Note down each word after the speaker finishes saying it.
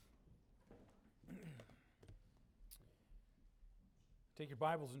Take your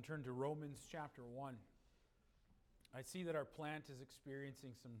Bibles and turn to Romans chapter 1. I see that our plant is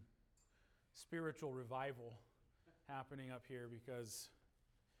experiencing some spiritual revival happening up here because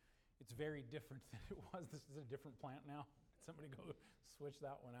it's very different than it was. This is a different plant now. Did somebody go switch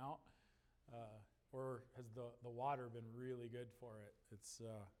that one out? Or has the water been really good for it? It's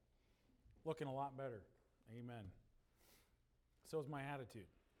looking a lot better. Amen. So is my attitude.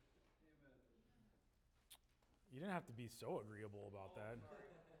 You didn't have to be so agreeable about that.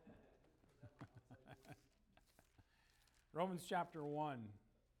 Romans chapter 1.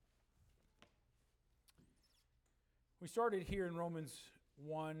 We started here in Romans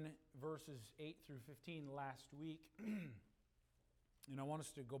 1, verses 8 through 15 last week. And I want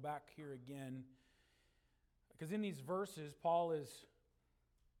us to go back here again. Because in these verses, Paul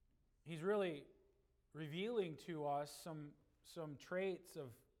he's really revealing to us some traits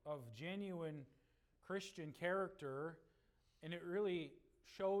of genuine Christian character, and it really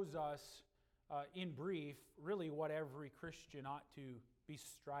shows us, in brief, really what every Christian ought to be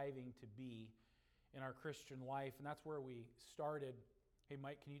striving to be in our Christian life, and that's where we started. Hey,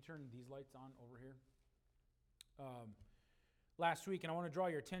 Mike, can you turn these lights on over here? Last week, and I want to draw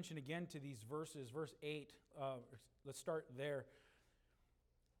your attention again to these verses, verse 8. Let's start there.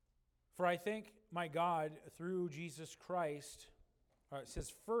 For I thank my God through Jesus Christ. It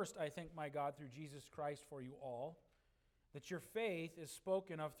says, first, I thank my God through Jesus Christ for you all, that your faith is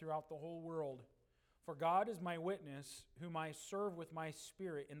spoken of throughout the whole world. For God is my witness, whom I serve with my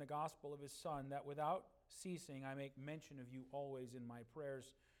spirit in the gospel of his Son, that without ceasing I make mention of you always in my prayers,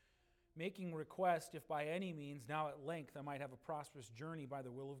 making request, if by any means now at length I might have a prosperous journey by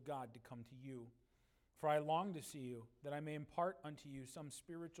the will of God to come to you. For I long to see you, that I may impart unto you some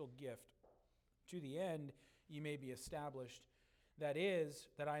spiritual gift, to the end ye may be established. That is,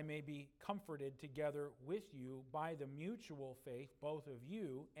 that I may be comforted together with you by the mutual faith, both of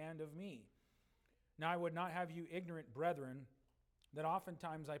you and of me. Now I would not have you ignorant, brethren, that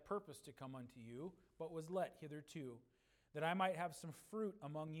oftentimes I purposed to come unto you, but was let hitherto, that I might have some fruit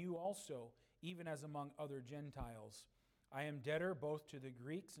among you also, even as among other Gentiles. I am debtor both to the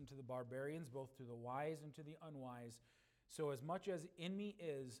Greeks and to the barbarians, both to the wise and to the unwise. So as much as in me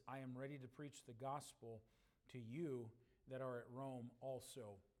is, I am ready to preach the gospel to you that are at Rome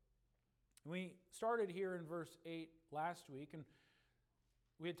also. We started here in verse 8 last week, and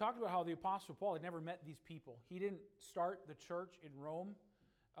we had talked about how the Apostle Paul had never met these people. He didn't start the church in Rome.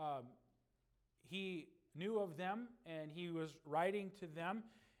 He knew of them, and he was writing to them,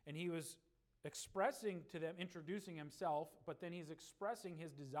 and he was expressing to them, introducing himself, but then he's expressing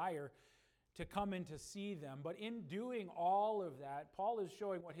his desire to come in to see them. But in doing all of that, Paul is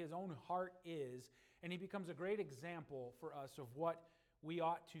showing what his own heart is, and he becomes a great example for us of what we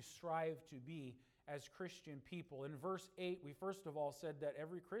ought to strive to be as Christian people. In verse 8, we first of all said that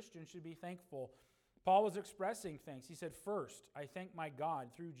every Christian should be thankful. Paul was expressing thanks. He said, first, I thank my God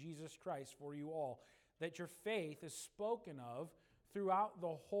through Jesus Christ for you all, that your faith is spoken of throughout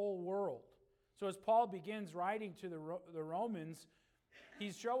the whole world. So as Paul begins writing to the Romans,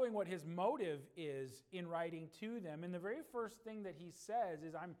 he's showing what his motive is in writing to them. And the very first thing that he says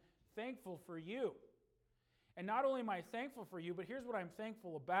is, I'm thankful for you. And not only am I thankful for you, but here's what I'm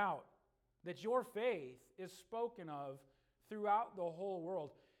thankful about, that your faith is spoken of throughout the whole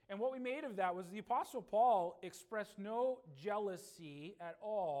world. And what we made of that was the Apostle Paul expressed no jealousy at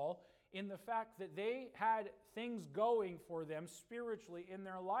all in the fact that they had things going for them spiritually in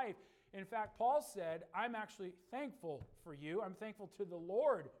their life. In fact, Paul said, I'm actually thankful for you. I'm thankful to the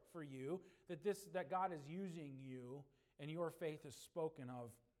Lord for you, that God is using you and your faith is spoken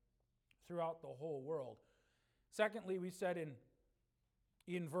of throughout the whole world. Secondly, we said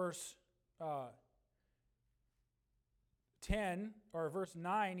in verse 10, or verse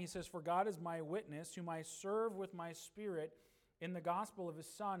 9, he says, for God is my witness, whom I serve with my spirit in the gospel of his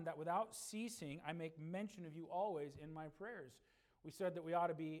Son, that without ceasing I make mention of you always in my prayers. We said that we ought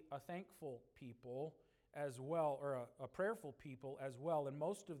to be a thankful people as well, or a prayerful people as well. And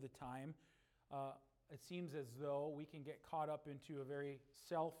most of the time, it seems as though we can get caught up into a very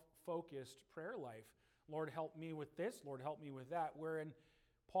self-focused prayer life. Lord, help me with this. Lord, help me with that. Wherein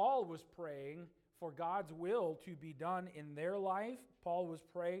Paul was praying for God's will to be done in their life. Paul was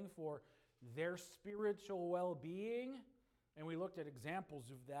praying for their spiritual well-being. And we looked at examples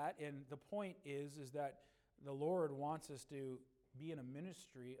of that. And the point is that the Lord wants us to be in a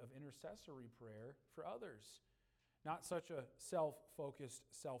ministry of intercessory prayer for others, not such a self-focused,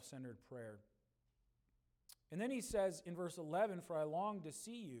 self-centered prayer. And then he says in verse 11, for I long to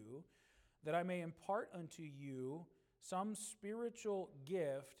see you, that I may impart unto you some spiritual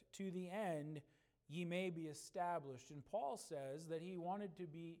gift, to the end ye may be established. And Paul says that he wanted to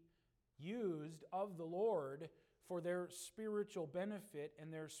be used of the Lord for their spiritual benefit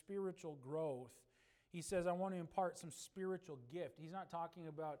and their spiritual growth. He says, I want to impart some spiritual gift. He's not talking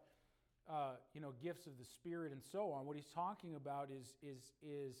about gifts of the Spirit and so on. What he's talking about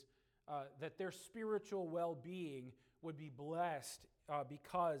is that their spiritual well-being would be blessed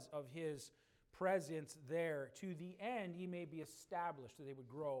because of his presence there, to the end he may be established, that they would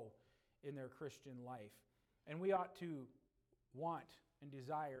grow in their Christian life. And we ought to want and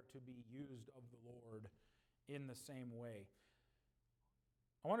desire to be used of the Lord in the same way.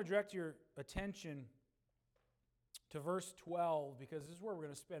 I want to direct your attention to verse 12, because this is where we're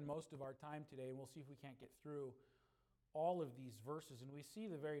going to spend most of our time today, and we'll see if we can't get through all of these verses. And we see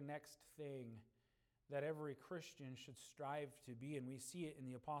the very next thing that every Christian should strive to be, and we see it in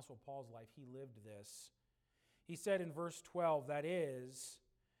the Apostle Paul's life. He lived this. He said in verse 12, that is,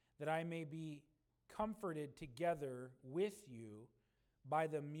 that I may be comforted together with you by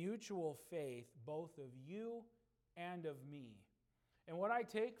the mutual faith, both of you and of me. And what I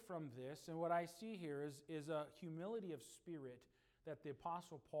take from this and what I see here is a humility of spirit that the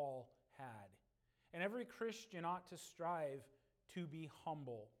Apostle Paul had. And every Christian ought to strive to be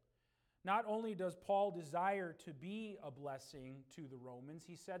humble. Not only does Paul desire to be a blessing to the Romans,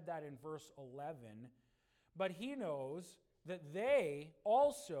 he said that in verse 11, but he knows that they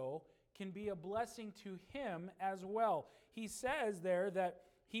also can be a blessing to him as well. He says there that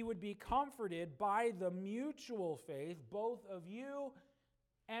he would be comforted by the mutual faith, both of you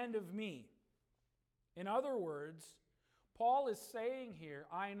and of me. In other words, Paul is saying here,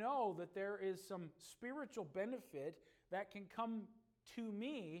 I know that there is some spiritual benefit that can come to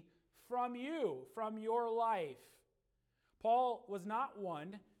me from you, from your life. Paul was not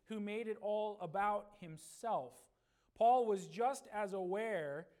one who made it all about himself. Paul was just as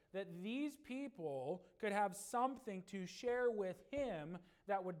aware that these people could have something to share with him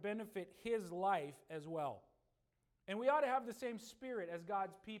that would benefit his life as well. And we ought to have the same spirit as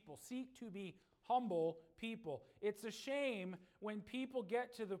God's people. Seek to be humble people. It's a shame when people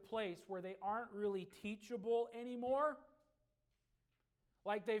get to the place where they aren't really teachable anymore.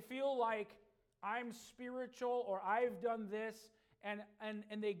 Like they feel like I'm spiritual or I've done this, and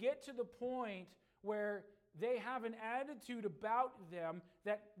they get to the point where they have an attitude about them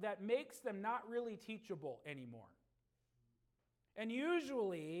that makes them not really teachable anymore. And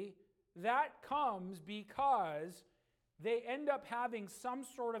usually that comes because they end up having some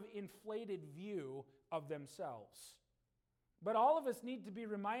sort of inflated view of themselves. But all of us need to be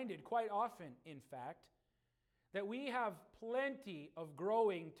reminded, quite often, in fact, that we have plenty of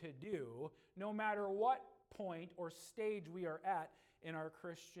growing to do, no matter what point or stage we are at in our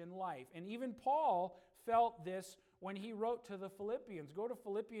Christian life. And even Paul felt this when he wrote to the Philippians. Go to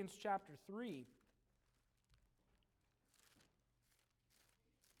Philippians chapter 3.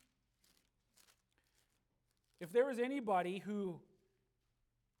 If there was anybody who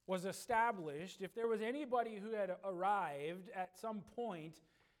was established, if there was anybody who had arrived at some point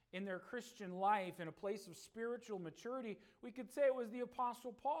in their Christian life in a place of spiritual maturity, we could say it was the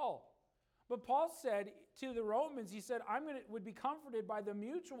Apostle Paul. But Paul said to the Romans, he said, would be comforted by the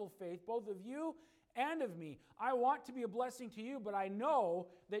mutual faith, both of you and of me. I want to be a blessing to you, but I know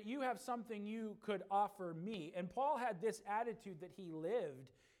that you have something you could offer me. And Paul had this attitude that he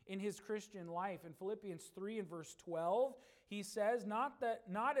lived in his Christian life. In Philippians 3 and verse 12, he says, not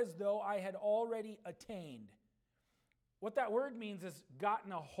as though I had already attained. What that word means is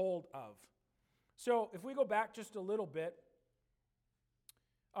gotten a hold of. So if we go back just a little bit,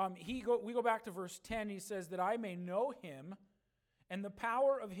 we go back to verse 10. He says that I may know him and the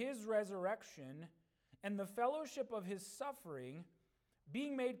power of his resurrection and the fellowship of his suffering,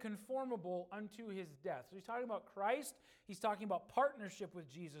 being made conformable unto his death. So he's talking about Christ. He's talking about partnership with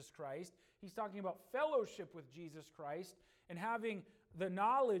Jesus Christ. He's talking about fellowship with Jesus Christ and having the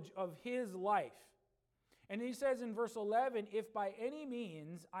knowledge of his life. And he says in verse 11, if by any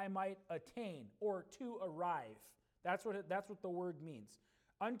means I might attain or to arrive. That's what the word means.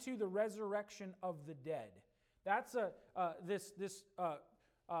 Unto the resurrection of the dead. That's this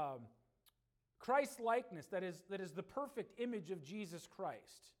Christ-likeness that is the perfect image of Jesus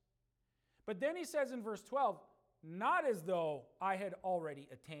Christ. But then he says in verse 12, not as though I had already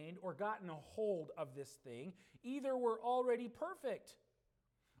attained or gotten a hold of this thing, either were already perfect,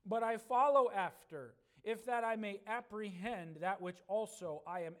 but I follow after, if that I may apprehend that which also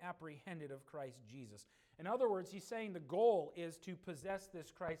I am apprehended of Christ Jesus. In other words, he's saying the goal is to possess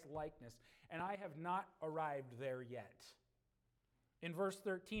this Christ-likeness, and I have not arrived there yet. In verse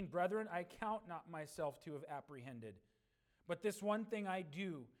 13, brethren, I count not myself to have apprehended, but this one thing I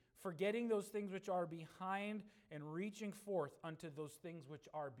do, forgetting those things which are behind and reaching forth unto those things which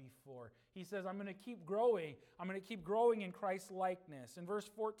are before. He says, I'm going to keep growing. I'm going to keep growing in Christ's likeness. In verse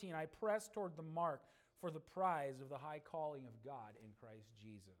 14, I press toward the mark for the prize of the high calling of God in Christ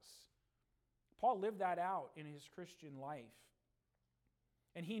Jesus. Paul lived that out in his Christian life.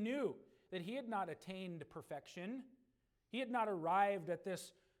 And he knew that he had not attained perfection. He had not arrived at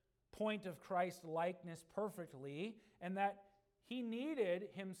this point of Christ's likeness perfectly, and that he needed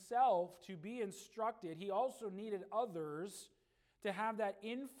himself to be instructed. He also needed others to have that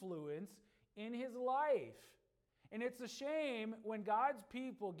influence in his life. And it's a shame when God's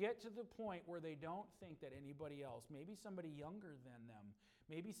people get to the point where they don't think that anybody else, maybe somebody younger than them,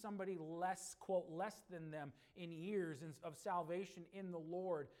 maybe somebody less, quote, less than them in years of salvation in the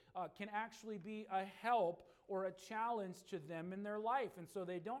Lord, can actually be a help or a challenge to them in their life. And so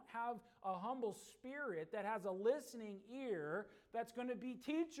they don't have a humble spirit that has a listening ear that's going to be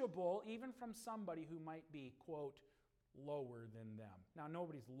teachable even from somebody who might be, quote, lower than them. Now,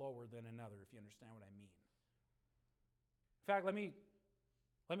 nobody's lower than another, if you understand what I mean. In fact,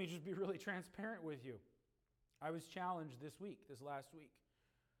 let me just be really transparent with you. I was challenged this last week,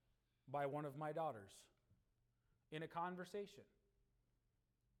 by one of my daughters in a conversation.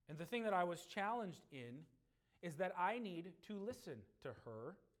 And the thing that I was challenged in is that I need to listen to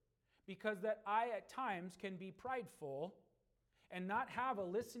her, because that I at times can be prideful and not have a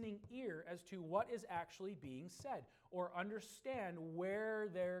listening ear as to what is actually being said or understand where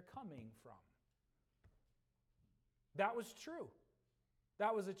they're coming from. That was true.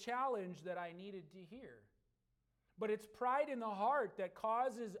 That was a challenge that I needed to hear. But it's pride in the heart that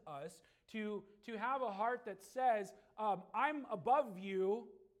causes us to have a heart that says, I'm above you.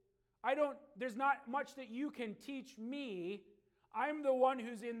 There's not much that you can teach me. I'm the one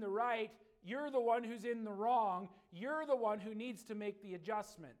who's in the right. You're the one who's in the wrong. You're the one who needs to make the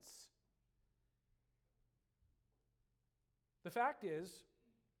adjustments. The fact is,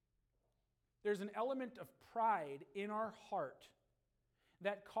 there's an element of pride in our heart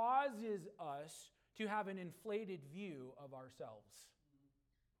that causes us to have an inflated view of ourselves.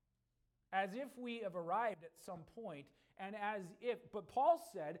 As if we have arrived at some point, but Paul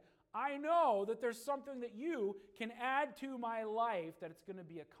said, I know that there's something that you can add to my life, that it's going to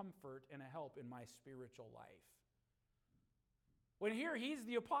be a comfort and a help in my spiritual life. When here he's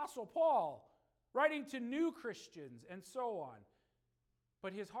the Apostle Paul, writing to new Christians and so on.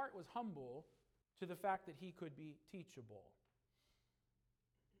 But his heart was humble to the fact that he could be teachable.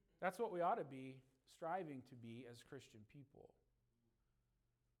 That's what we ought to be striving to be as Christian people.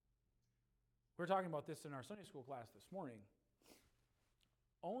 We were talking about this in our Sunday school class this morning.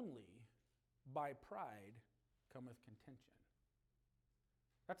 Only by pride cometh contention.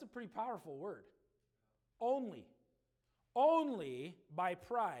 That's a pretty powerful word. Only. Only by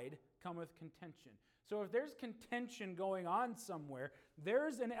pride cometh contention. So if there's contention going on somewhere,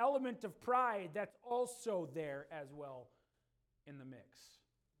 there's an element of pride that's also there as well in the mix.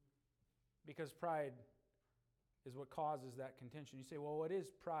 Because pride is what causes that contention. You say, well, what is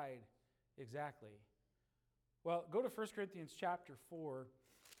pride exactly? Well, go to 1 Corinthians chapter 4.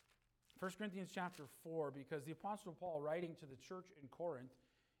 1 Corinthians chapter 4, because the Apostle Paul, writing to the church in Corinth,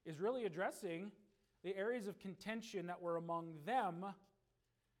 is really addressing the areas of contention that were among them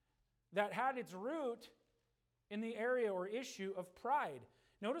that had its root in the area or issue of pride.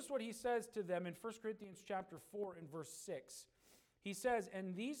 Notice what he says to them in 1 Corinthians chapter 4 and verse 6. He says,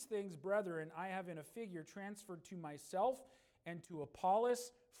 and these things, brethren, I have in a figure transferred to myself and to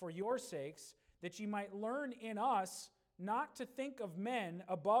Apollos for your sakes, that ye might learn in us not to think of men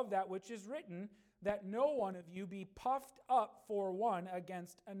above that which is written, that no one of you be puffed up for one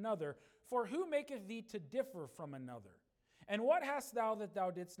against another. For who maketh thee to differ from another? And what hast thou that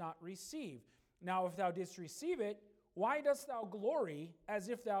thou didst not receive? Now if thou didst receive it, why dost thou glory as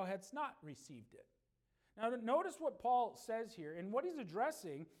if thou hadst not received it? Now notice what Paul says here, and what he's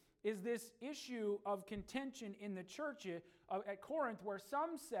addressing is this issue of contention in the church at Corinth, where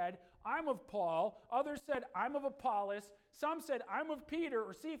some said, I'm of Paul, others said, I'm of Apollos, some said, I'm of Peter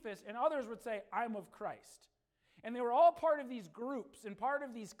or Cephas, and others would say, I'm of Christ. And they were all part of these groups and part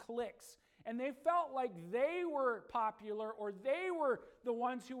of these cliques, and they felt like they were popular or they were the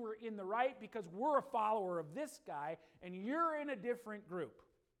ones who were in the right because we're a follower of this guy and you're in a different group.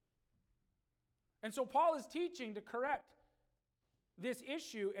 And so Paul is teaching to correct this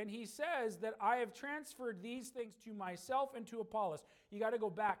issue, and he says that I have transferred these things to myself and to Apollos. You got to go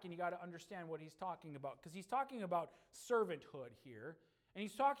back and you got to understand what he's talking about, because he's talking about servanthood here. And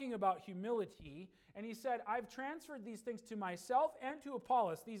he's talking about humility. And he said, I've transferred these things to myself and to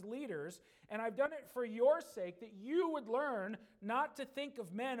Apollos, these leaders, and I've done it for your sake, that you would learn not to think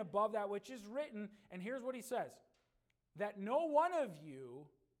of men above that which is written. And here's what he says, that no one of you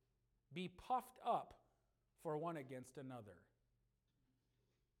be puffed up for one against another.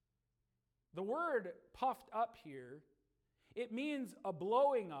 The word puffed up here, it means a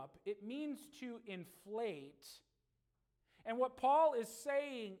blowing up. It means to inflate. And what Paul is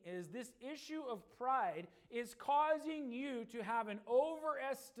saying is this issue of pride is causing you to have an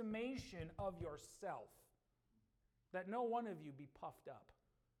overestimation of yourself. That no one of you be puffed up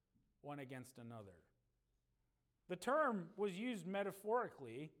one against another. The term was used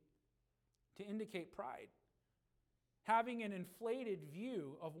metaphorically to indicate pride. Having an inflated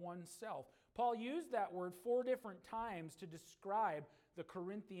view of oneself. Paul used that word 4 different times to describe the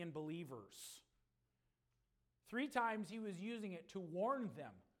Corinthian believers. 3 times he was using it to warn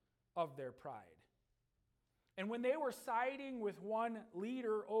them of their pride. And when they were siding with one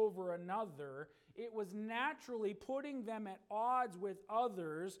leader over another, it was naturally putting them at odds with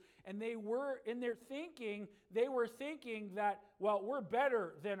others, and they were thinking that, well, we're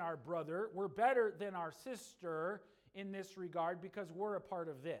better than our brother, we're better than our sister in this regard because we're a part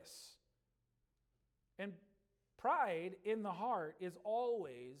of this. And pride in the heart is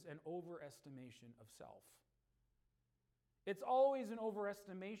always an overestimation of self. It's always an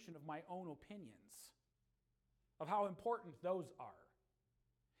overestimation of my own opinions, of how important those are.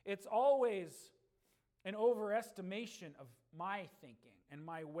 It's always an overestimation of my thinking and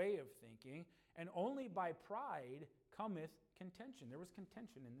my way of thinking, and only by pride cometh contention. There was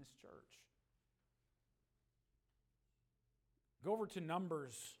contention in this church. Go over to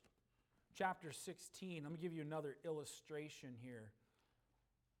Numbers chapter 16. Let me give you another illustration here.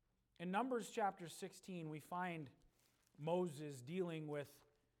 In Numbers chapter 16, we find Moses dealing with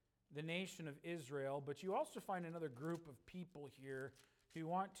the nation of Israel, but you also find another group of people here who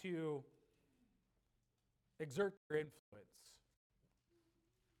want to exert their influence.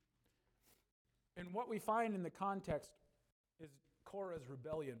 And what we find in the context is Korah's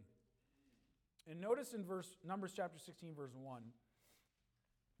rebellion. And notice in Numbers chapter 16, verse 1.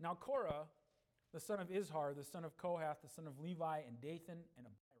 Now Korah, the son of Izhar, the son of Kohath, the son of Levi, and Dathan, and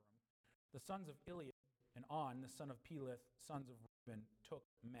Abiram, the sons of Eliab, and On, the son of Peleth, sons of Reuben, took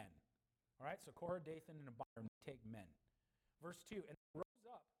men. All right, so Korah, Dathan, and Abiram take men. Verse 2, and they rose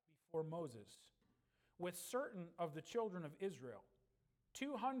up before Moses with certain of the children of Israel,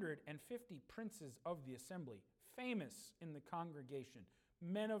 250 princes of the assembly, famous in the congregation,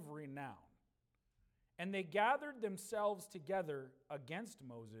 men of renown. And they gathered themselves together against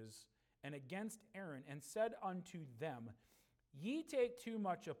Moses and against Aaron, and said unto them, Ye take too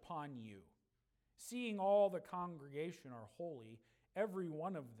much upon you, seeing all the congregation are holy, every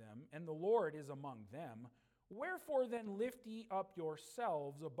one of them, and the Lord is among them. Wherefore then lift ye up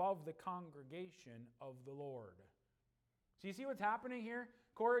yourselves above the congregation of the Lord. So you see what's happening here?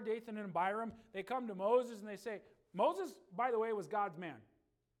 Korah, Dathan, and Abiram, they come to Moses and they say, Moses, by the way, was God's man.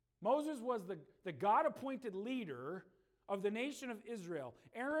 Moses was the God-appointed leader of the nation of Israel.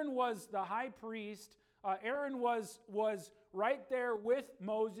 Aaron was the high priest. Aaron was right there with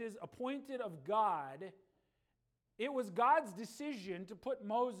Moses, appointed of God. It was God's decision to put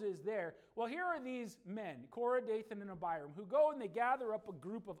Moses there. Well, here are these men, Korah, Dathan, and Abiram, who go and they gather up a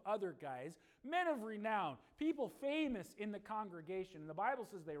group of other guys, men of renown, people famous in the congregation. And the Bible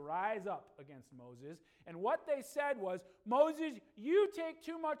says they rise up against Moses. And what they said was, Moses, you take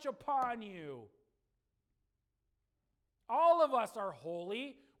too much upon you. All of us are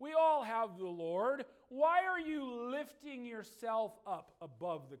holy. We all have the Lord. Why are you lifting yourself up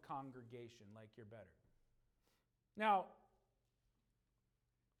above the congregation like you're better? Now,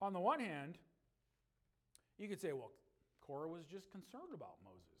 on the one hand, you could say, well, Korah was just concerned about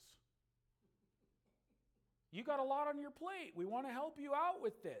Moses. You got a lot on your plate. We want to help you out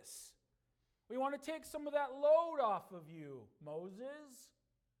with this. We want to take some of that load off of you, Moses.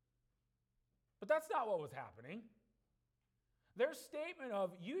 But that's not what was happening. Their statement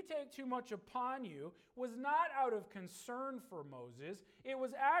of, you take too much upon you, was not out of concern for Moses. It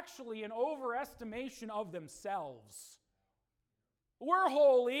was actually an overestimation of themselves. We're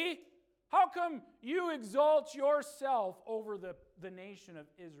holy. How come you exalt yourself over the nation of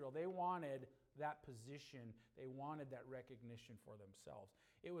Israel? They wanted that position. They wanted that recognition for themselves.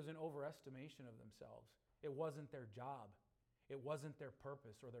 It was an overestimation of themselves. It wasn't their job. It wasn't their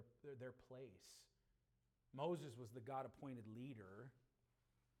purpose or their place. Moses was the God-appointed leader.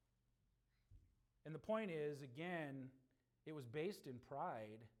 And the point is, again, it was based in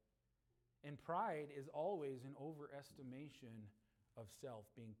pride. And pride is always an overestimation of self,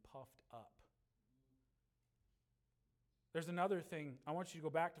 being puffed up. There's another thing. I want you to go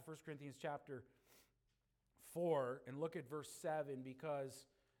back to 1 Corinthians chapter 4 and look at verse 7, because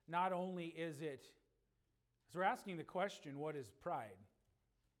not only is it, as we're asking the question, what is pride?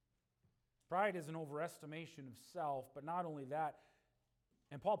 Pride is an overestimation of self, but not only that,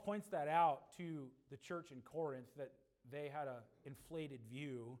 and Paul points that out to the church in Corinth, that they had an inflated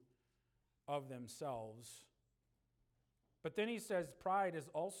view of themselves. But then he says pride is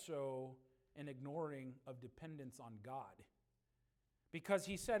also an ignoring of dependence on God. Because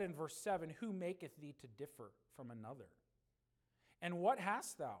he said in verse 7, who maketh thee to differ from another? And what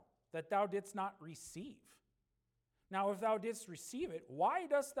hast thou that thou didst not receive? Now if thou didst receive it, why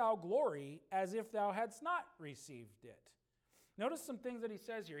dost thou glory as if thou hadst not received it? Notice some things that he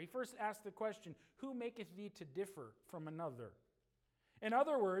says here. He first asks the question, who maketh thee to differ from another? In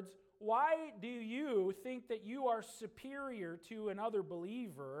other words, why do you think that you are superior to another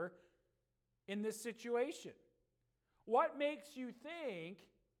believer in this situation? What makes you think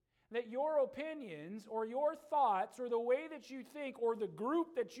that your opinions or your thoughts or the way that you think or the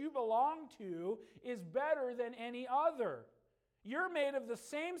group that you belong to is better than any other? You're made of the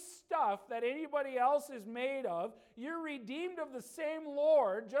same stuff that anybody else is made of. You're redeemed of the same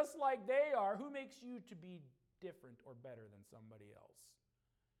Lord, just like they are. Who makes you to be different or better than somebody else?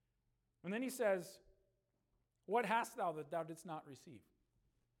 And then he says, what hast thou that thou didst not receive?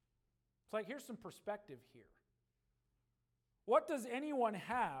 It's like, here's some perspective here. What does anyone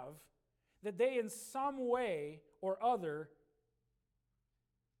have that they in some way or other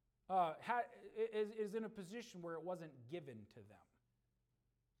is in a position where it wasn't given to them?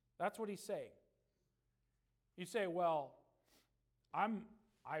 That's what he's saying. You say, well,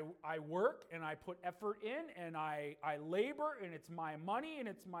 I work and I put effort in and I labor and it's my money and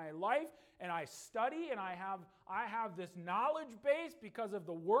it's my life and I study and I have this knowledge base because of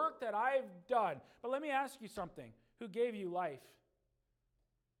the work that I've done. But let me ask you something. Who gave you life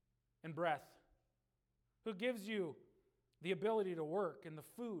and breath? Who gives you the ability to work and the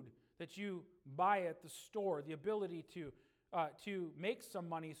food that you buy at the store, the ability to make some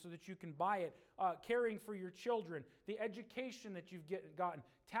money so that you can buy it, caring for your children, the education that you've gotten,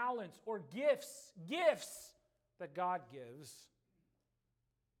 talents or gifts that God gives?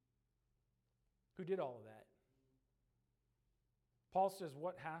 Who did all of that? Paul says,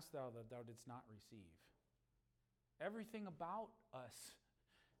 what hast thou that thou didst not receive? Everything about us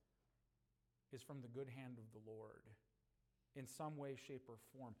is from the good hand of the Lord in some way, shape, or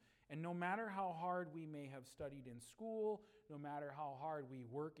form. And no matter how hard we may have studied in school, no matter how hard we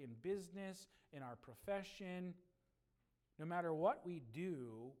work in business, in our profession, no matter what we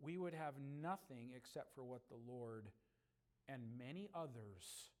do, we would have nothing except for what the Lord and many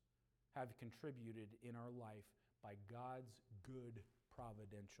others have contributed in our life by God's good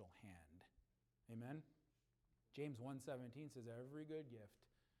providential hand. Amen? James 1:17 says, every good gift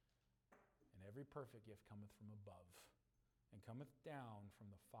and every perfect gift cometh from above and cometh down from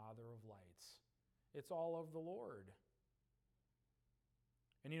the Father of lights. It's all of the Lord.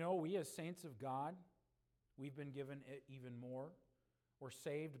 And you know, we as saints of God, we've been given even more. We're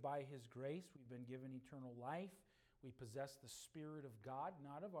saved by His grace. We've been given eternal life. We possess the Spirit of God,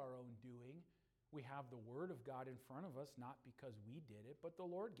 not of our own doing. We have the Word of God in front of us, not because we did it, but the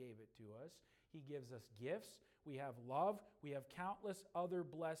Lord gave it to us. He gives us gifts. We have love. We have countless other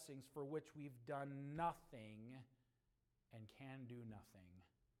blessings for which we've done nothing and can do nothing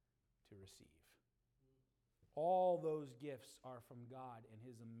to receive. All those gifts are from God and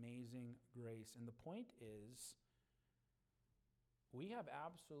His amazing grace. And the point is, we have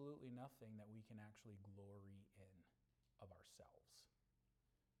absolutely nothing that we can actually glory in of ourselves.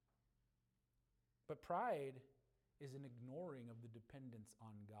 But pride is an ignoring of the dependence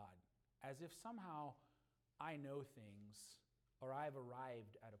on God, as if somehow I know things or I've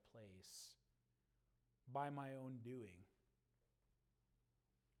arrived at a place by my own doing.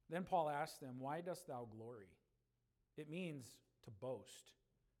 Then Paul asks them, why dost thou glory? It means to boast.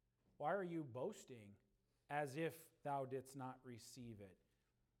 Why are you boasting as if thou didst not receive it?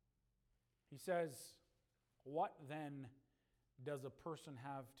 He says, what then does a person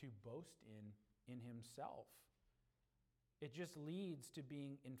have to boast in himself? It just leads to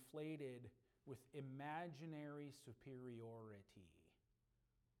being inflated with imaginary superiority.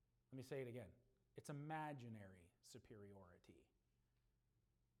 Let me say it again. It's imaginary superiority.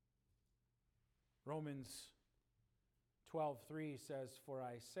 Romans 12:3 says, for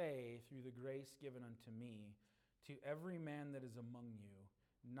I say, through the grace given unto me, to every man that is among you,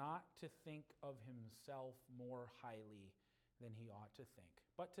 not to think of himself more highly than he ought to think,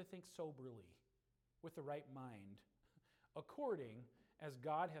 but to think soberly, with the right mind, according as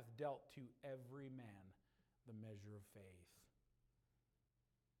God hath dealt to every man the measure of faith.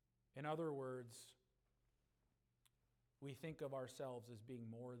 In other words, we think of ourselves as being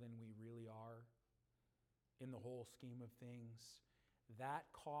more than we really are in the whole scheme of things. That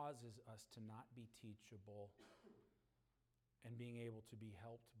causes us to not be teachable and being able to be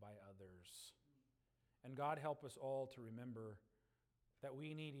helped by others. And God help us all to remember that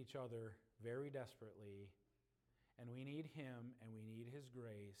we need each other very desperately, and we need Him and we need His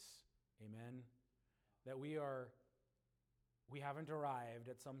grace. Amen. That we haven't arrived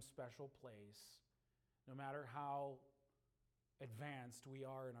at some special place. No matter how advanced we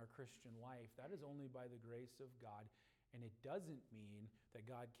are in our Christian life, that is only by the grace of God. And it doesn't mean that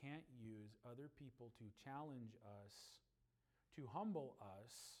God can't use other people to challenge us, to humble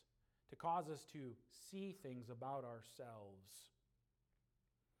us, to cause us to see things about ourselves.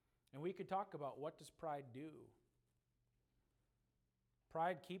 And we could talk about, what does pride do?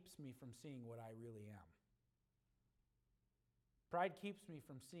 Pride keeps me from seeing what I really am. Pride keeps me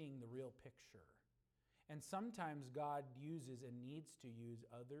from seeing the real picture. And sometimes God uses and needs to use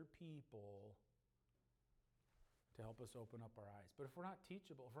other people to help us open up our eyes. But if we're not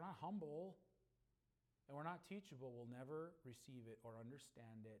teachable, if we're not humble, and we're not teachable, we'll never receive it or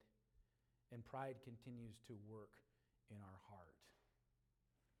understand it. And pride continues to work in our heart.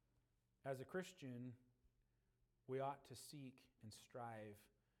 As a Christian, we ought to seek and strive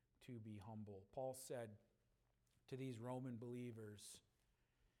to be humble. Paul said to these Roman believers,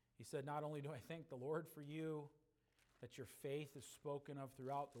 he said, not only do I thank the Lord for you, that your faith is spoken of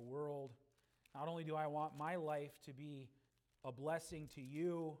throughout the world, not only do I want my life to be a blessing to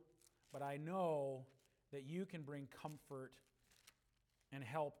you, but I know that you can bring comfort and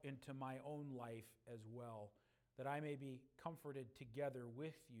help into my own life as well, that I may be comforted together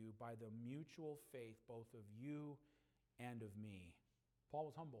with you by the mutual faith both of you and of me. Paul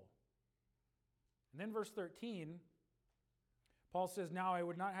was humble. And then verse 13, Paul says, now I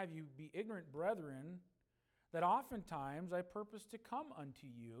would not have you be ignorant, brethren, that oftentimes I purposed to come unto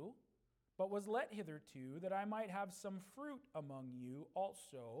you, but was let hitherto, that I might have some fruit among you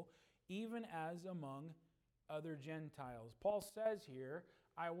also, even as among other Gentiles. Paul says here,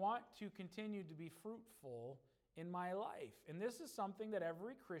 I want to continue to be fruitful in my life. And this is something that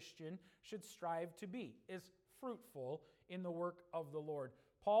every Christian should strive to be, is fruitful in the work of the Lord.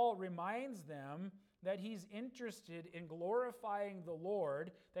 Paul reminds them that he's interested in glorifying the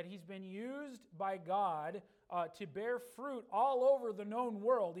Lord, that he's been used by God to bear fruit all over the known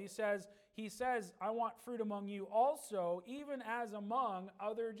world. He says, I want fruit among you also, even as among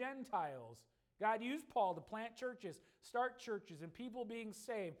other Gentiles. God used Paul to plant churches, start churches, and people being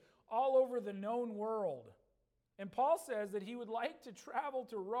saved all over the known world. And Paul says that he would like to travel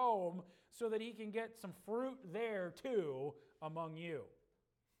to Rome so that he can get some fruit there too among you.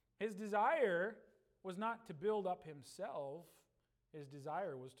 His desire was not to build up himself. His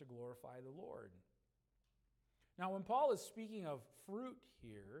desire was to glorify the Lord. Now, when Paul is speaking of fruit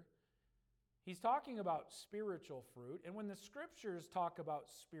here, he's talking about spiritual fruit. And when the scriptures talk about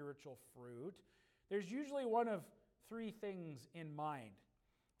spiritual fruit, there's usually one of three things in mind.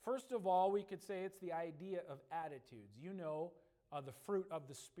 First of all, we could say it's the idea of attitudes. You know the fruit of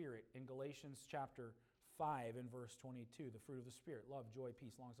the Spirit in Galatians chapter 5 and verse 22. The fruit of the Spirit: love, joy,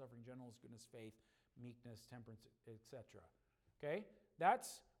 peace, long-suffering, gentleness, goodness, faith, meekness, temperance, etc. Okay?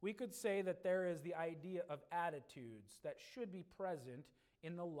 We could say that there is the idea of attitudes that should be present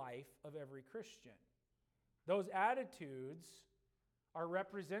in the life of every Christian. Those attitudes are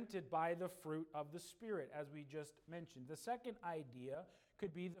represented by the fruit of the Spirit, as we just mentioned. The second idea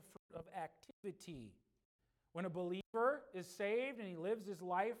could be the fruit of activity. When a believer is saved and he lives his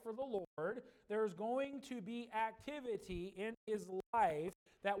life for the Lord, there's going to be activity in his life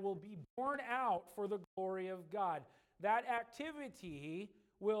that will be borne out for the glory of God. That activity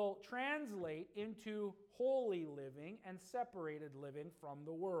will translate into holy living and separated living from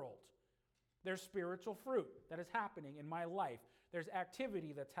the world. There's spiritual fruit that is happening in my life. There's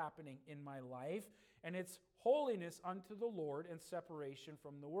activity that's happening in my life, and it's holiness unto the Lord and separation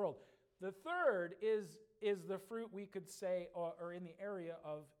from the world. The third is the fruit, we could say, or in the area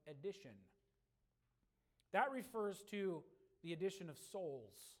of addition. That refers to the addition of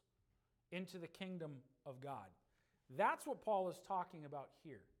souls into the kingdom of God. That's what Paul is talking about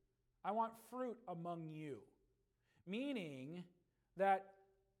here. I want fruit among you. Meaning that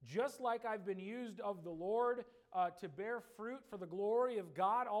just like I've been used of the Lord to bear fruit for the glory of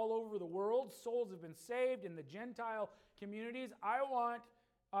God all over the world, souls have been saved in the Gentile communities, I want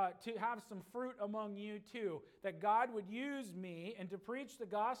to have some fruit among you too, that God would use me and to preach the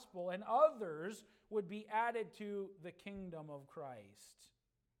gospel, and others would be added to the kingdom of Christ.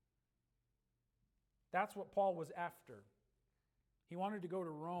 That's what Paul was after. He wanted to go to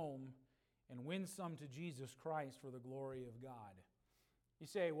Rome and win some to Jesus Christ for the glory of God. You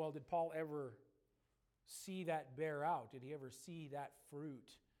say, well, did Paul ever see that bear out? Did he ever see that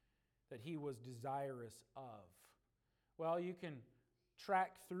fruit that he was desirous of? Well, you can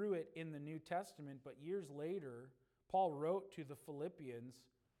track through it in the New Testament, but years later, Paul wrote to the Philippians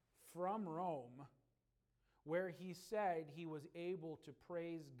from Rome, where he said he was able to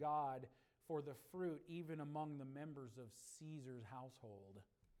praise God for the fruit even among the members of Caesar's household.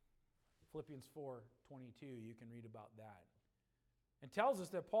 Philippians 4:22, you can read about that. It tells us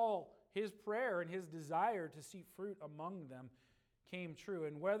that Paul, his prayer and his desire to see fruit among them came true.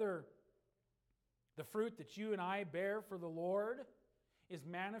 And whether the fruit that you and I bear for the Lord is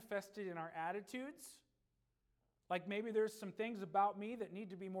manifested in our attitudes, like maybe there's some things about me that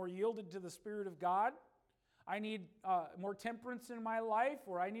need to be more yielded to the Spirit of God. I need more temperance in my life,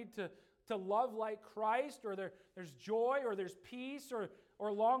 or I need to love like Christ, or there's joy, or there's peace, or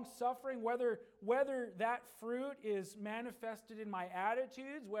long-suffering, whether that fruit is manifested in my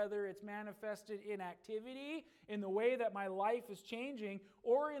attitudes, whether it's manifested in activity, in the way that my life is changing,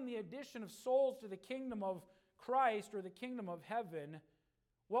 or in the addition of souls to the kingdom of Christ or the kingdom of heaven,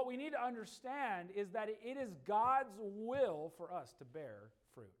 what we need to understand is that it is God's will for us to bear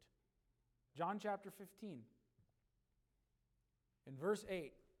fruit. John chapter 15. In verse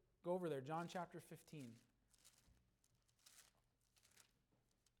 8, go over there, John chapter 15.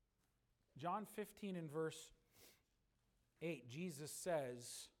 John 15 and verse 8, Jesus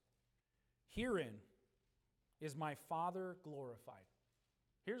says, "Herein is my Father glorified."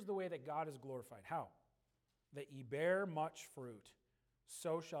 Here's the way that God is glorified. How? "That ye bear much fruit,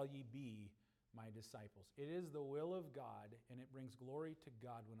 so shall ye be my disciples." It is the will of God, and it brings glory to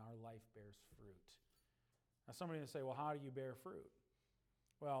God when our life bears fruit. Now somebody will say, well, how do you bear fruit?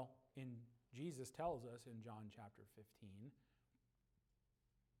 Well, Jesus tells us in John chapter 15,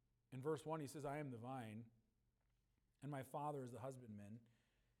 in verse 1, he says, "I am the vine, and my Father is the husbandman.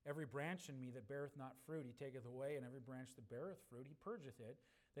 Every branch in me that beareth not fruit, he taketh away, and every branch that beareth fruit, he purgeth it,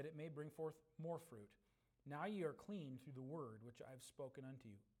 that it may bring forth more fruit. Now ye are clean through the word which I have spoken unto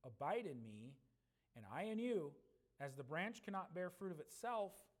you. Abide in me, and I in you. As the branch cannot bear fruit of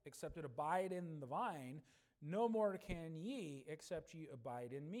itself, except it abide in the vine, no more can ye, except ye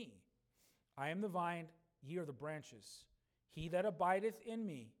abide in me. I am the vine, ye are the branches. He that abideth in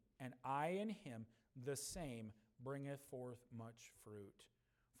me, and I in him, the same bringeth forth much fruit.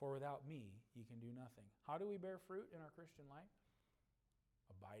 For without me ye can do nothing." How do we bear fruit in our Christian life?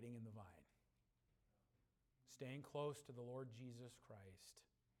 Abiding in the vine. Staying close to the Lord Jesus Christ.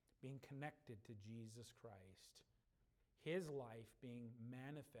 Being connected to Jesus Christ. His life being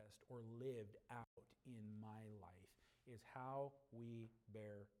manifest or lived out in my life is how we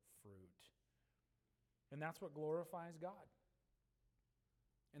bear fruit. And that's what glorifies God.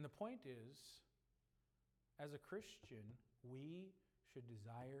 And the point is, as a Christian, we should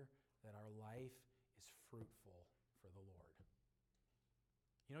desire that our life is fruitful for the Lord.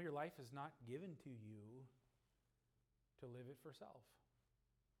 You know, your life is not given to you to live it for self.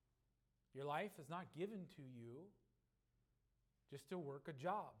 Your life is not given to you just to work a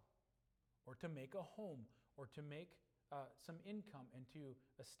job or to make a home or to make some income and to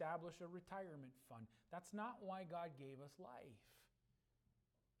establish a retirement fund. That's not why God gave us life.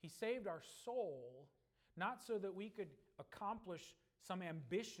 He saved our soul not so that we could accomplish some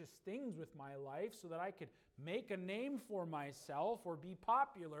ambitious things with my life so that I could make a name for myself or be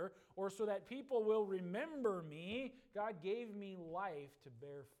popular or so that people will remember me. God gave me life to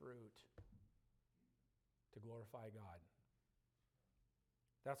bear fruit, to glorify God.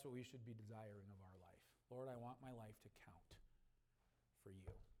 That's what we should be desiring of our life. Lord, I want my life to count for you.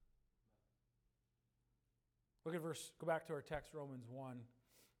 Go back to our text, Romans 1.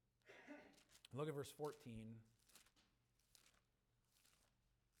 Look at verse 14.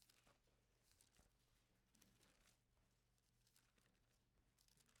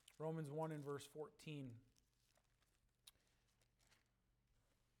 Romans 1 and verse 14.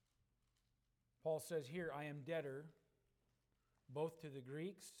 Paul says here, "I am debtor both to the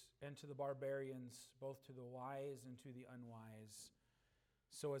Greeks and to the barbarians, both to the wise and to the unwise.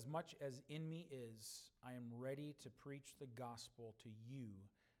 So as much as in me is, I am ready to preach the gospel to you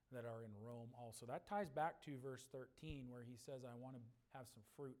that are in Rome also." That ties back to verse 13 where he says, "I want to have some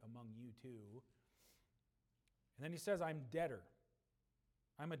fruit among you too." And then he says, "I'm debtor.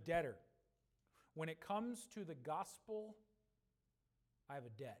 I'm a debtor. When it comes to the gospel, I have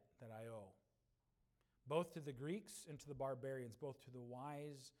a debt that I owe, both to the Greeks and to the barbarians, both to the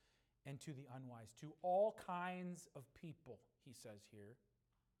wise and to the unwise, to all kinds of people, he says here.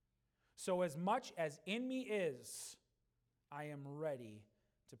 So as much as in me is, I am ready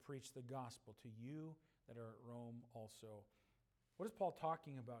to preach the gospel to you that are at Rome also. What is Paul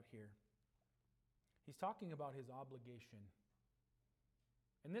talking about here? He's talking about his obligation.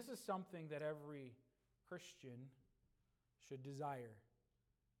 And this is something that every Christian should desire.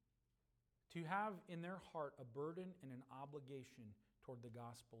 To have in their heart a burden and an obligation toward the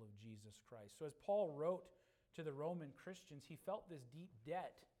gospel of Jesus Christ. So as Paul wrote to the Roman Christians, he felt this deep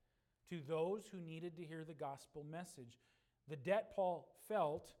debt to those who needed to hear the gospel message. The debt Paul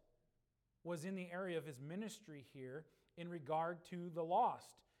felt was in the area of his ministry here in regard to the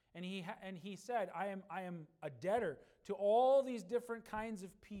lost. And he said, I am a debtor to all these different kinds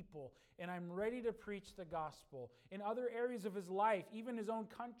of people, and I'm ready to preach the gospel. In other areas of his life, even his own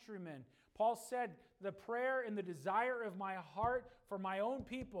countrymen, Paul said, the prayer and the desire of my heart for my own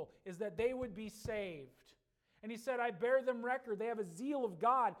people is that they would be saved. And he said, I bear them record. They have a zeal of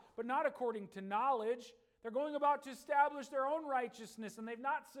God, but not according to knowledge. They're going about to establish their own righteousness, and they've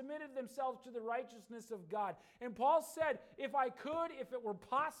not submitted themselves to the righteousness of God. And Paul said, if I could, if it were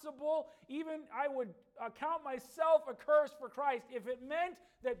possible, even I would count myself accursed for Christ if it meant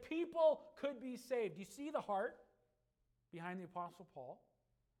that people could be saved. You see the heart behind the Apostle Paul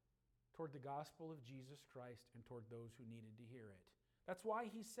toward the gospel of Jesus Christ and toward those who needed to hear it. That's why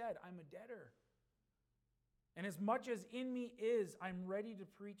he said, I'm a debtor. And as much as in me is, I'm ready to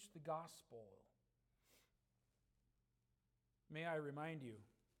preach the gospel. May I remind you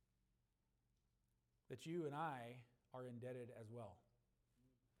that you and I are indebted as well.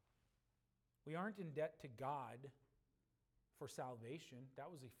 We aren't in debt to God for salvation. That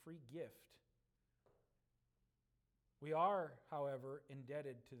was a free gift. We are, however,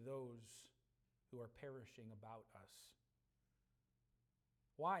 indebted to those who are perishing about us.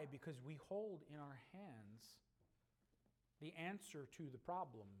 Why? Because we hold in our hands the answer to the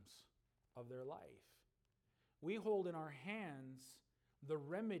problems of their life. We hold in our hands the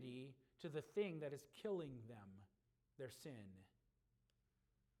remedy to the thing that is killing them, their sin.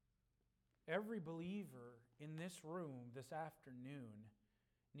 Every believer in this room this afternoon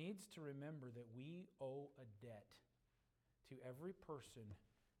needs to remember that we owe a debt to every person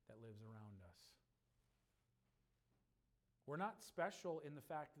that lives around us. We're not special in the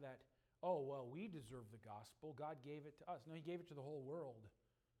fact that, oh, well, we deserve the gospel. God gave it to us. No, He gave it to the whole world,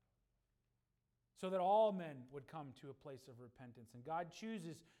 so that all men would come to a place of repentance. And God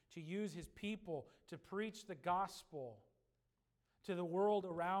chooses to use His people to preach the gospel to the world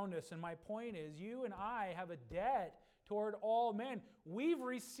around us. And my point is, you and I have a debt toward all men. We've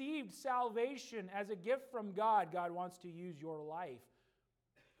received salvation as a gift from God. God wants to use your life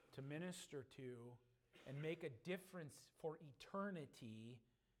to minister to and make a difference for eternity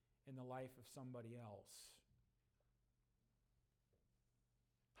in the life of somebody else.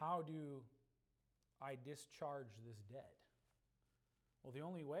 How do I discharge this debt? Well, the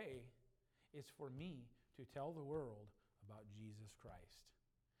only way is for me to tell the world about Jesus Christ.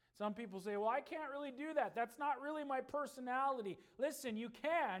 Some people say, well, I can't really do that. That's not really my personality. Listen, you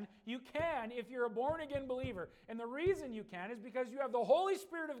can if you're a born-again believer. And the reason you can is because you have the Holy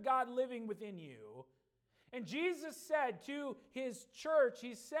Spirit of God living within you. And Jesus said to His church,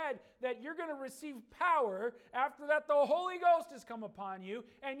 He said that you're going to receive power after that the Holy Ghost has come upon you,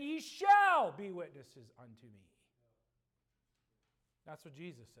 and ye shall be witnesses unto me. That's what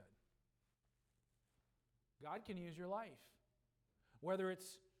Jesus said. God can use your life. Whether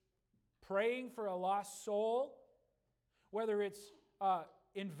it's praying for a lost soul, whether it's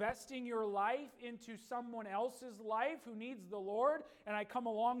investing your life into someone else's life who needs the Lord, and I come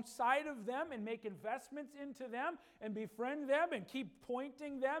alongside of them and make investments into them and befriend them and keep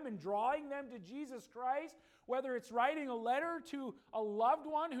pointing them and drawing them to Jesus Christ, whether it's writing a letter to a loved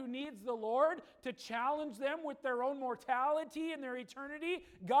one who needs the Lord to challenge them with their own mortality and their eternity,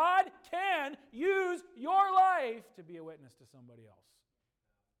 God can use your life to be a witness to somebody else.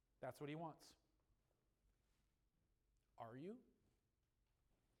 That's what He wants. Are you?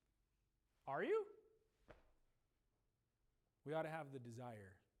 Are you? We ought to have the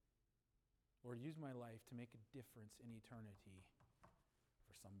desire. Lord, use my life to make a difference in eternity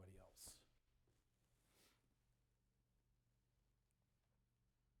for somebody else.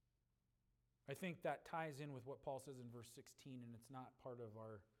 I think that ties in with what Paul says in verse 16, and it's not part of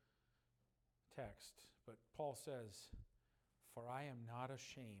our text. But Paul says, "For I am not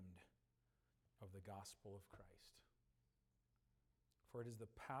ashamed of the gospel of Christ. For it is the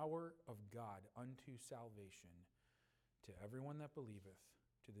power of God unto salvation to everyone that believeth,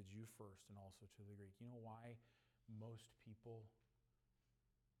 to the Jew first and also to the Greek. You know why most people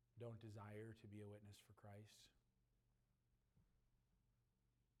don't desire to be a witness for Christ?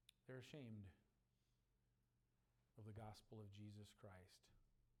 They're ashamed of the gospel of Jesus Christ.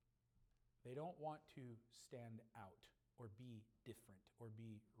 They don't want to stand out or be different or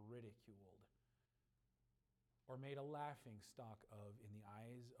be ridiculed or made a laughing stock of in the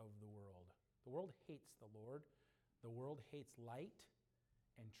eyes of the world. The world hates the Lord. The world hates light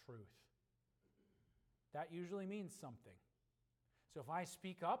and truth. That usually means something. So if I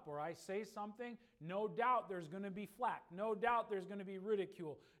speak up or I say something, no doubt there's going to be flack. No doubt there's going to be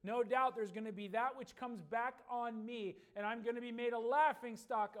ridicule. No doubt there's going to be that which comes back on me, and I'm going to be made a laughing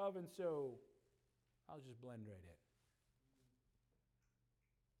stock of, and so I'll just blend right in.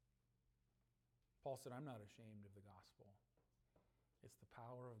 Paul said, I'm not ashamed of the gospel. It's the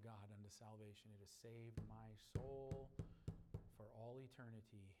power of God unto salvation. It has saved my soul for all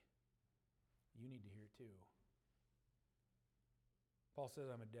eternity. You need to hear it too. Paul says,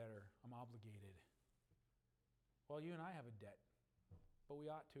 I'm a debtor. I'm obligated. Well, you and I have a debt, but we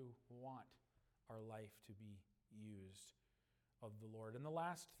ought to want our life to be used of the Lord. And the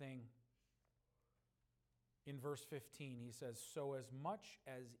last thing, in verse 15, he says, so as much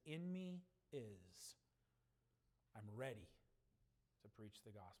as in me is, I'm ready to preach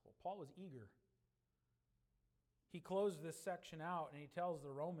the gospel. Paul was eager. He closed this section out and he tells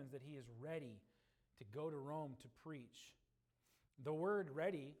the Romans that he is ready to go to Rome to preach. The word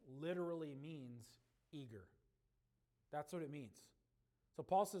ready literally means eager. That's what it means. So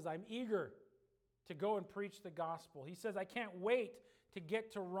Paul says, I'm eager to go and preach the gospel. He says, I can't wait to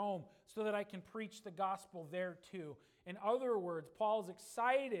get to Rome so that I can preach the gospel there too. In other words, Paul's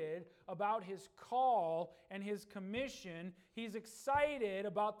excited about his call and his commission. He's excited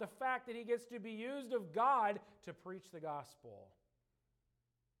about the fact that he gets to be used of God to preach the gospel.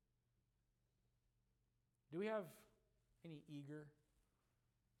 Do we have any eager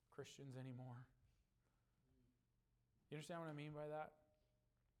Christians anymore? You understand what I mean by that?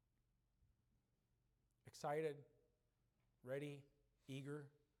 Excited, ready, eager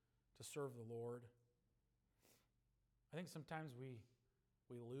to serve the Lord. I think sometimes we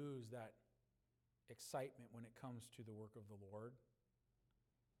lose that excitement when it comes to the work of the Lord.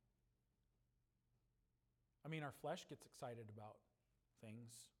 I mean, our flesh gets excited about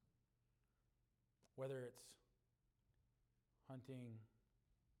things, whether it's hunting,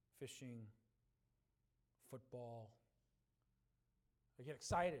 fishing, football. I get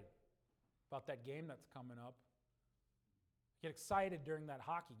excited about that game that's coming up. I get excited during that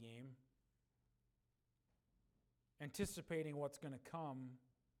hockey game, anticipating what's going to come.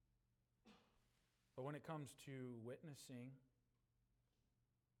 But when it comes to witnessing,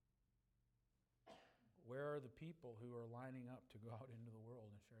 where are the people who are lining up to go out into the world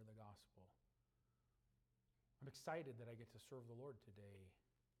and share the gospel? I'm excited that I get to serve the Lord today.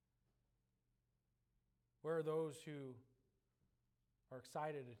 Where are those who are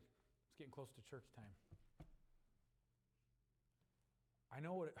excited? It's getting close to church time. I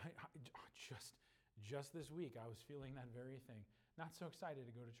know what just this week I was feeling that very thing. Not so excited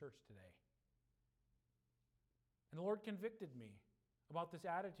to go to church today. And the Lord convicted me about this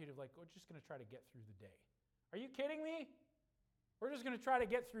attitude of like, we're just going to try to get through the day. Are you kidding me? We're just going to try to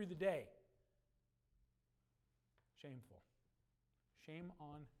get through the day. Shameful. Shame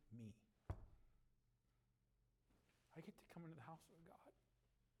on me. I get to come into the house of God.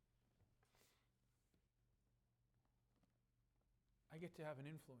 I get to have an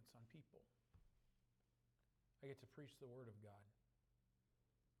influence on people. I get to preach the Word of God.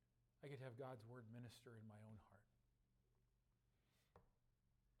 I get to have God's Word minister in my own heart.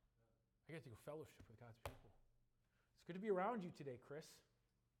 I get to go fellowship with God's people. It's good to be around you today, Chris.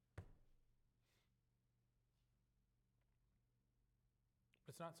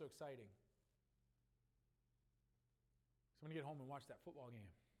 But it's not so exciting. So I'm going to get home and watch that football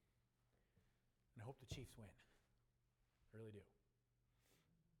game. And I hope the Chiefs win. I really do.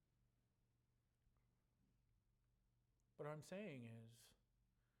 What I'm saying is,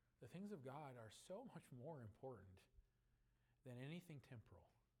 the things of God are so much more important than anything temporal.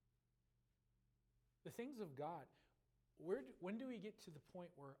 The things of God, when do we get to the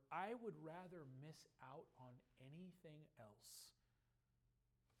point where I would rather miss out on anything else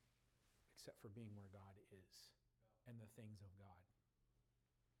except for being where God is and the things of God?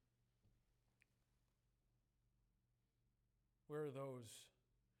 Where are those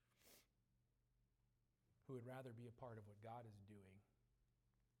who would rather be a part of what God is doing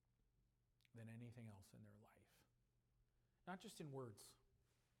than anything else in their life? Not just in words.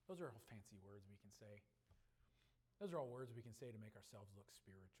 Those are all fancy words we can say. Those are all words we can say to make ourselves look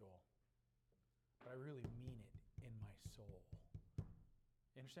spiritual. But I really mean it in my soul.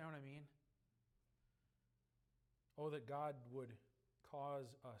 You understand what I mean? Oh, that God would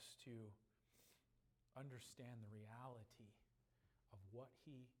cause us to understand the reality of what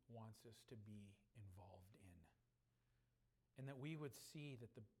He wants us to be involved in. And that we would see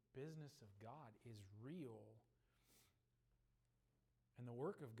that the business of God is real. And the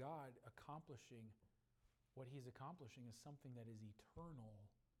work of God accomplishing what He's accomplishing is something that is eternal,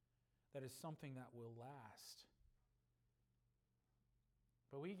 that is something that will last.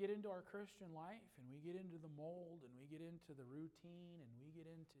 But we get into our Christian life, and we get into the mold, and we get into the routine, and we get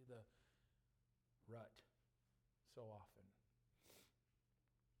into the rut so often.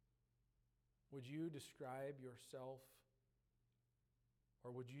 Would you describe yourself,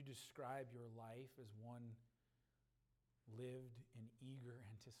 or would you describe your life as one lived in eager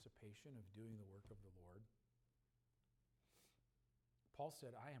anticipation of doing the work of the Lord? Paul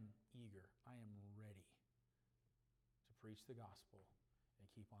said, I am eager, I am ready to preach the gospel and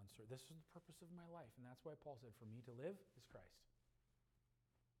keep on serving. This is the purpose of my life, and that's why Paul said, for me to live is Christ.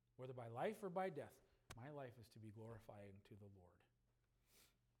 Whether by life or by death, my life is to be glorifying to the Lord.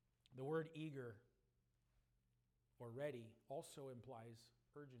 The word eager or ready also implies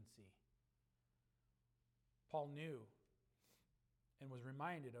urgency. Paul knew and was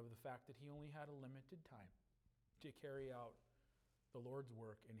reminded of the fact that he only had a limited time to carry out the Lord's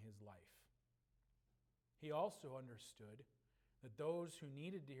work in his life. He also understood that those who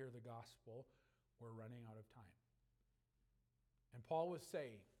needed to hear the gospel were running out of time. And Paul was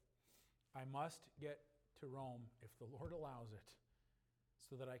saying, I must get to Rome if the Lord allows it,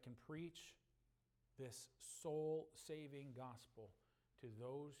 so that I can preach this soul-saving gospel to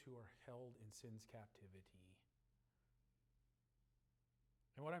those who are held in sin's captivity.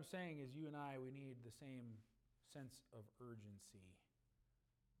 And what I'm saying is you and I, we need the same sense of urgency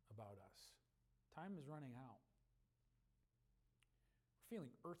about us. Time is running out. We're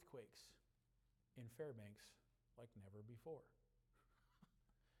feeling earthquakes in Fairbanks like never before.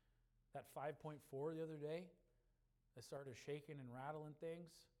 That 5.4 the other day that started shaking and rattling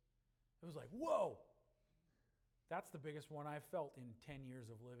things, it was like, whoa! That's the biggest one I've felt in 10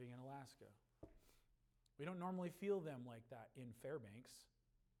 years of living in Alaska. We don't normally feel them like that in Fairbanks.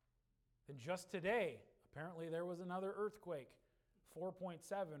 And just today, apparently there was another earthquake, 4.7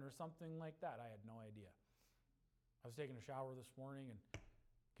 or something like that. I had no idea. I was taking a shower this morning and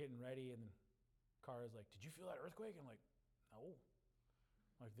getting ready, and the car is like, did you feel that earthquake? I'm like, no.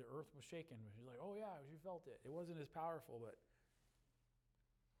 Like the earth was shaking. She's like, oh yeah, you felt it. It wasn't as powerful, but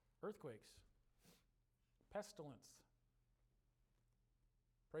earthquakes, pestilence.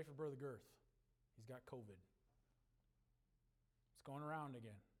 Pray for Brother Girth. He's got COVID. It's going around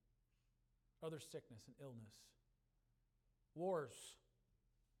again. Other sickness and illness. Wars.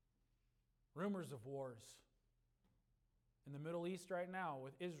 Rumors of wars. In the Middle East right now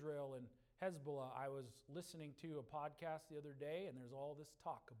with Israel and Hezbollah, I was listening to a podcast the other day, and there's all this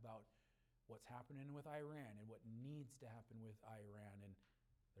talk about what's happening with Iran and what needs to happen with Iran, and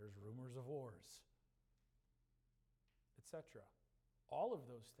there's rumors of wars, etc. All of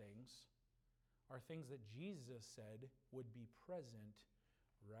those things are things that Jesus said would be present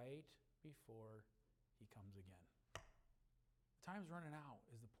right before he comes again. Time's running out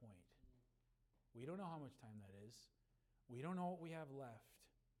is the point. We don't know how much time that is. We don't know what we have left.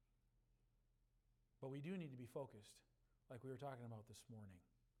 But we do need to be focused, like we were talking about this morning.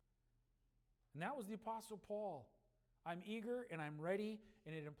 And that was the Apostle Paul. I'm eager and I'm ready,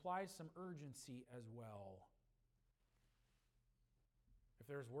 and it implies some urgency as well. If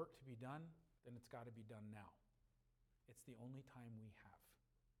there's work to be done, then it's got to be done now. It's the only time we have.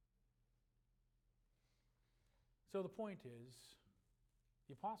 So the point is,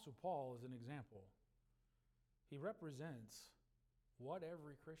 the Apostle Paul is an example. He represents what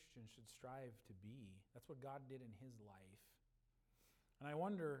every Christian should strive to be. That's what God did in his life. And I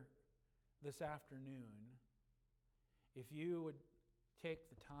wonder this afternoon if you would take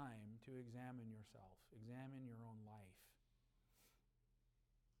the time to examine yourself, examine your own life.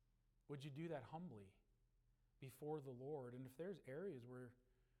 Would you do that humbly before the Lord? And if there's areas where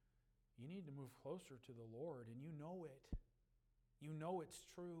you need to move closer to the Lord and you know it's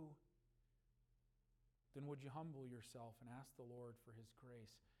true, then would you humble yourself and ask the Lord for his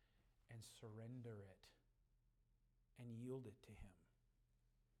grace and surrender it and yield it to him?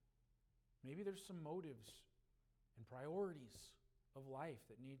 Maybe there's some motives and priorities of life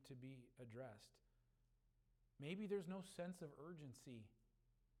that need to be addressed. Maybe there's no sense of urgency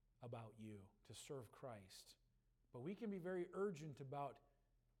about you to serve Christ. But we can be very urgent about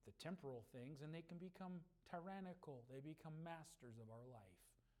the temporal things, and they can become tyrannical. They become masters of our life.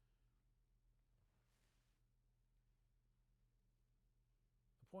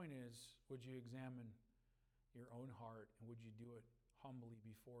 The point is, would you examine your own heart, and would you do it humbly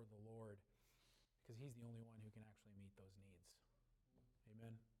before the Lord? Because He's the only one who can actually meet those needs.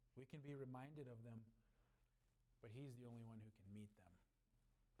 Amen. We can be reminded of them, but He's the only one who can meet them.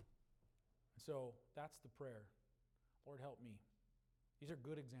 And so that's the prayer. Lord, help me. These are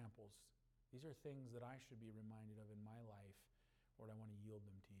good examples. These are things that I should be reminded of in my life. Lord, I want to yield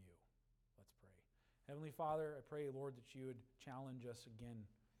them to you. Let's pray. Heavenly Father, I pray, Lord, that you would challenge us again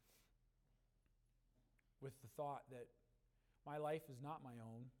with the thought that my life is not my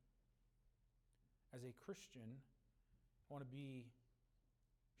own. As a Christian, I want to be,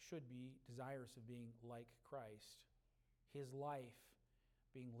 should be, desirous of being like Christ. His life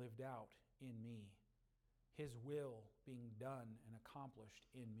being lived out in me. His will being done and accomplished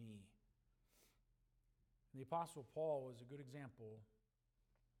in me. And the Apostle Paul was a good example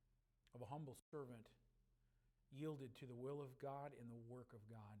of a humble servant yielded to the will of God and the work of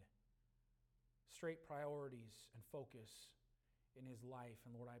God. Straight priorities and focus in his life.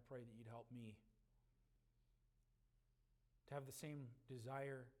 And Lord, I pray that you'd help me to have the same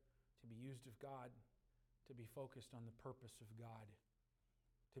desire to be used of God, to be focused on the purpose of God,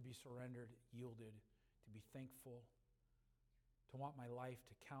 to be surrendered, yielded, to be thankful, to want my life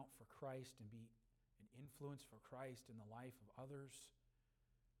to count for Christ and be an influence for Christ in the life of others,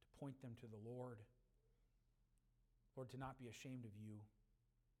 to point them to the Lord. Lord, to not be ashamed of you.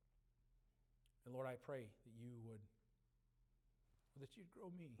 And Lord, I pray that you would, that you'd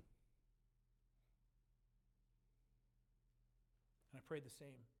grow me. And I pray the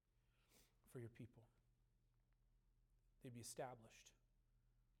same for your people. They'd be established,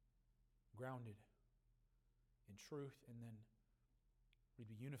 grounded in truth, and then we'd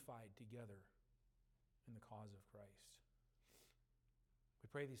be unified together in the cause of Christ.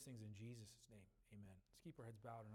 We pray these things in Jesus' name. Amen. Let's keep our heads bowed.